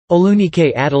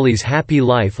Olunike Adeliyi's happy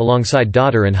life alongside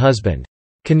daughter and husband.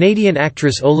 Canadian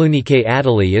actress Olunike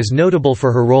Adeliyi is notable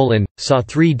for her role in Saw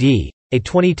 3D, a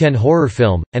 2010 horror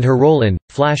film, and her role in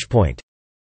Flashpoint.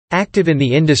 Active in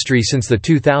the industry since the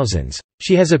 2000s,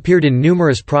 she has appeared in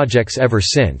numerous projects ever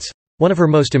since, one of her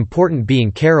most important being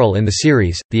Karal in the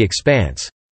series, The Expanse.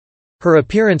 Her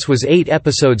appearance was 8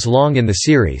 episodes long in the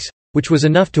series, which was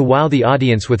enough to wow the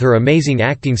audience with her amazing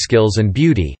acting skills and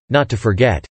beauty, not to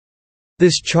forget.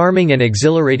 This charming and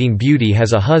exhilarating beauty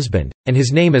has a husband, and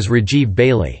his name is Rajiv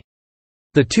Bailey.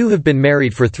 The two have been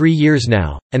married for 3 years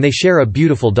now, and they share a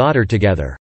beautiful daughter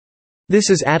together. This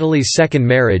is Adeliyi's second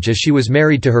marriage, as she was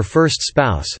married to her first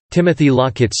spouse, Timothy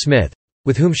Lockett Smith,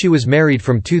 with whom she was married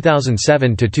from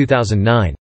 2007 to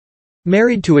 2009.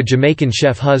 Married to a Jamaican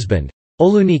chef husband,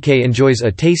 Olunike enjoys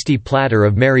a tasty platter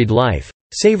of married life,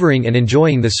 savoring and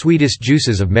enjoying the sweetest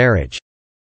juices of marriage.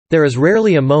 There is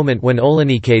rarely a moment when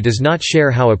Olunike does not share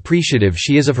how appreciative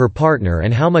she is of her partner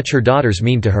and how much her daughters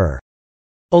mean to her.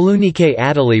 Olunike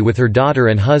Adeliyi with her daughter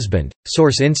and husband,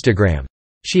 source Instagram.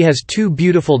 She has 2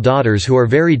 beautiful daughters who are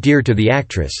very dear to the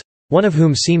actress, one of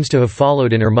whom seems to have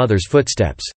followed in her mother's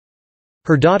footsteps.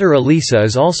 Her daughter Elisa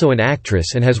is also an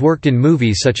actress and has worked in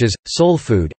movies such as Soul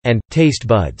Food and Taste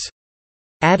Buds.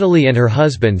 Adeliyi and her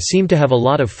husband seem to have a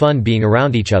lot of fun being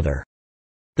around each other.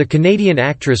 The Canadian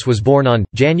actress was born on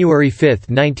January 5,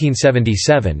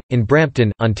 1977, in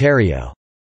Brampton, Ontario.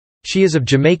 She is of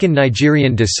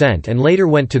Jamaican-Nigerian descent and later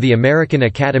went to the American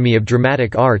Academy of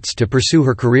Dramatic Arts to pursue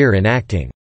her career in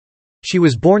acting. She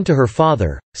was born to her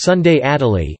father, Sunday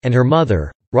Adeliyi, and her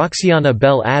mother, Roxiana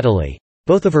Bell Adeliyi.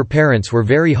 Both of her parents were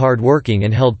very hard-working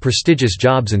and held prestigious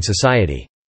jobs in society.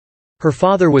 Her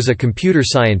father was a computer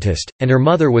scientist, and her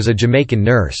mother was a Jamaican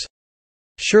nurse.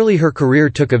 Surely her career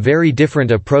took a very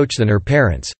different approach than her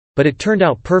parents, but it turned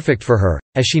out perfect for her,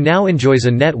 as she now enjoys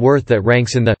a net worth that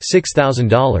ranks in the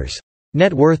 $6,000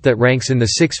 net worth that ranks in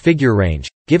the 6-figure range,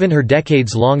 given her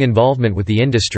decades-long involvement with the industry.